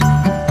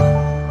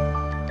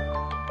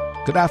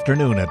Good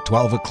afternoon. At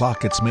 12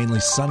 o'clock, it's mainly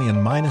sunny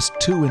and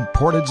 -2 in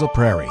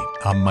Portage-la-Prairie.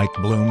 I'm Mike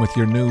Bloom with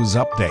your news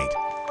update.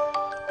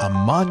 A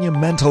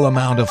monumental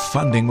amount of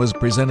funding was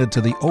presented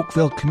to the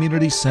Oakville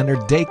Community Center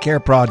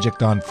Daycare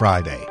Project on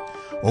Friday.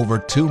 Over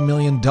 $2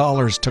 million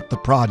took the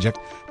project,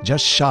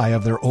 just shy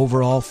of their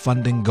overall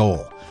funding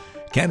goal.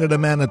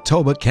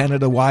 Canada-Manitoba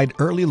Canada-wide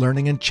Early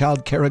Learning and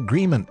Childcare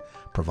Agreement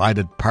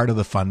provided part of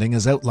the funding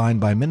as outlined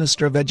by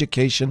Minister of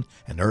Education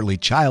and Early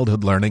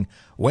Childhood Learning,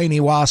 Wayne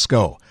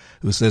Wasko,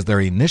 who says their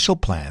initial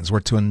plans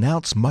were to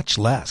announce much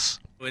less.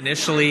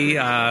 Initially,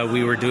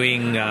 we were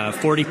doing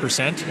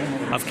 40%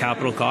 of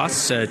capital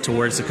costs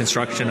towards the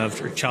construction of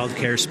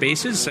childcare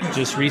spaces.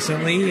 Just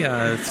recently,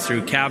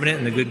 through Cabinet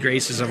and the good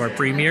graces of our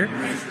Premier,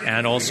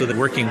 and also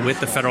working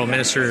with the Federal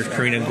Minister,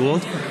 Karina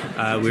Gould,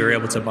 we were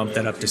able to bump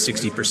that up to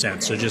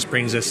 60%. So it just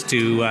brings us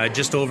to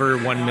just over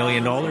 $1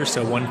 million,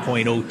 so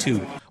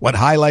 1.02. What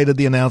highlighted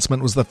the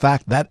announcement was the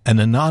fact that an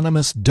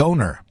anonymous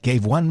donor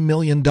gave $1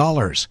 million.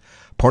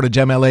 Portage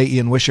MLA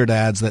Ian Wishart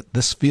adds that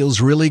this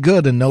feels really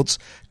good and notes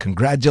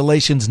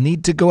congratulations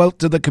need to go out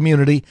to the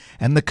community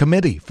and the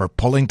committee for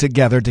pulling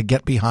together to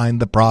get behind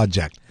the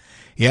project.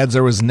 He adds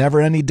there was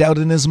never any doubt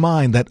in his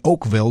mind that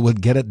Oakville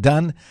would get it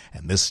done,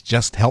 and this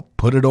just helped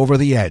put it over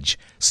the edge.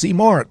 See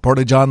more at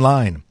Portage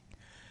Online.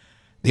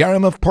 The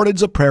RM of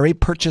Portage-la-Prairie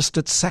purchased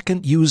its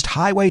second used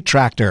highway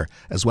tractor,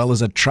 as well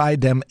as a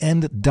Tridem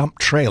end dump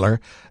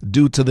trailer,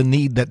 due to the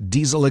need that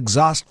diesel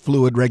exhaust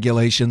fluid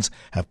regulations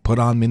have put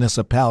on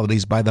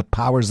municipalities by the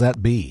powers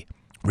that be.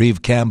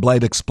 Reeve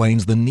Camblight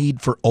explains the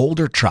need for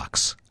older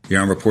trucks. The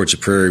RM of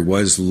Portage-la-Prairie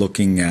was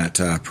looking at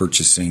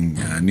purchasing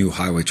new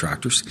highway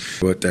tractors,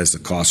 but as the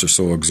costs are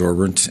so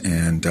exorbitant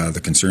and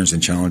the concerns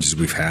and challenges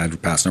we've had the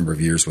past number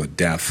of years with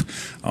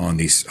DEF on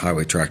these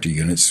highway tractor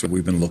units,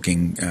 we've been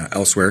looking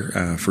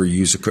elsewhere for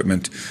used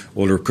equipment,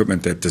 older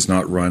equipment that does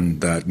not run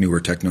that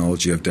newer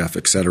technology of DEF,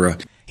 etc.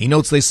 He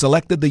notes they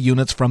selected the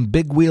units from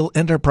Big Wheel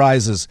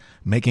Enterprises,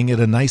 making it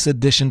a nice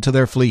addition to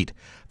their fleet,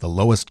 the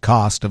lowest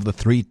cost of the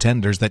 3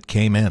 tenders that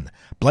came in.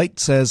 Blight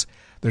says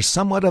there's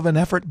somewhat of an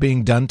effort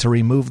being done to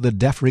remove the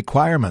DEF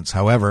requirements.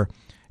 However,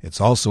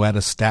 it's also at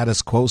a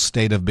status quo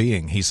state of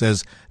being. He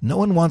says no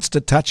one wants to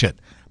touch it.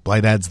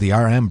 Blight adds the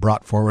RM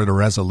brought forward a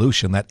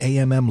resolution that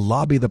AMM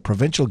lobby the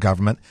provincial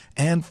government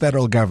and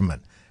federal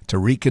government to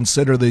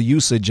reconsider the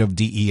usage of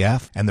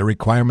DEF and the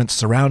requirements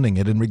surrounding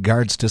it in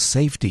regards to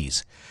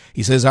safeties.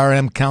 He says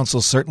RM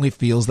Council certainly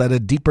feels that a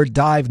deeper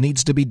dive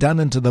needs to be done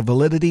into the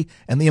validity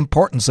and the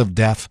importance of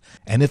DEF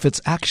and if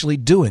it's actually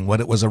doing what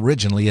it was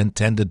originally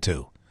intended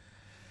to.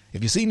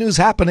 If you see news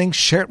happening,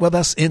 share it with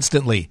us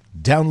instantly.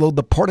 Download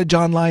the Portage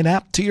Online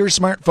app to your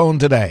smartphone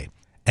today.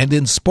 And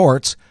in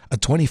sports, a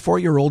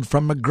 24-year-old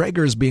from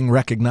McGregor is being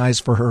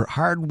recognized for her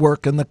hard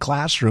work in the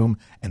classroom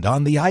and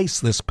on the ice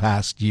this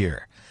past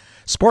year.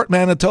 Sport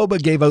Manitoba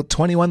gave out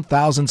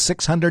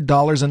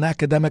 $21,600 in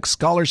academic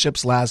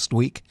scholarships last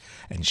week,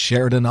 and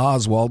Sheridan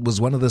Oswald was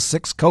one of the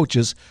 6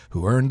 coaches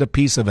who earned a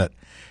piece of it.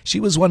 She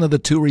was one of the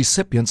 2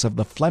 recipients of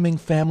the Fleming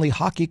Family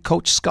Hockey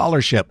Coach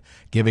Scholarship,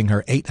 giving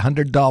her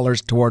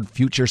 $800 toward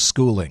future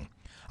schooling.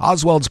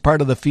 Oswald's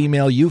part of the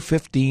female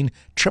U15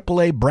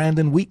 AAA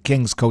Brandon Wheat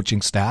Kings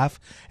coaching staff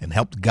and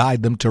helped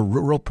guide them to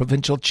Rural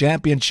Provincial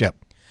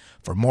Championship.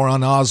 For more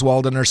on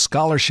Oswald and her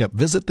scholarship,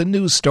 visit the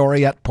news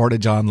story at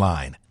Portage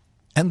Online.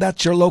 And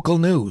that's your local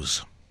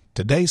news.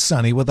 Today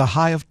sunny with a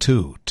high of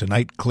 2.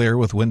 Tonight clear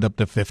with wind up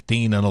to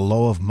 15 and a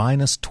low of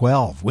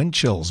 -12. Wind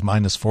chills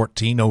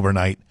 -14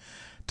 overnight.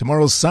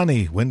 Tomorrow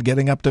sunny, wind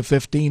getting up to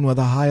 15 with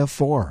a high of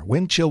 4.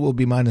 Wind chill will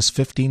be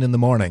 -15 in the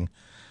morning.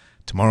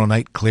 Tomorrow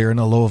night clear and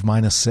a low of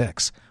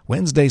 -6.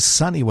 Wednesday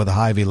sunny with a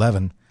high of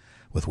 11.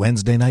 With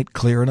Wednesday night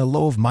clear and a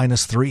low of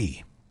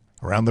 -3.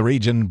 Around the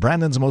region,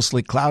 Brandon's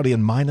mostly cloudy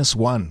and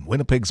 -1.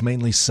 Winnipeg's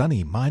mainly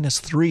sunny,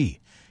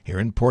 -3. Here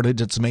in Portage,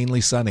 it's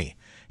mainly sunny.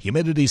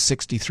 Humidity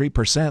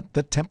 63%,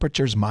 the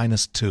temperature's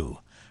 -2.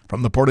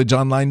 From the Portage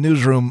Online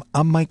Newsroom,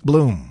 I'm Mike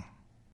Bloom.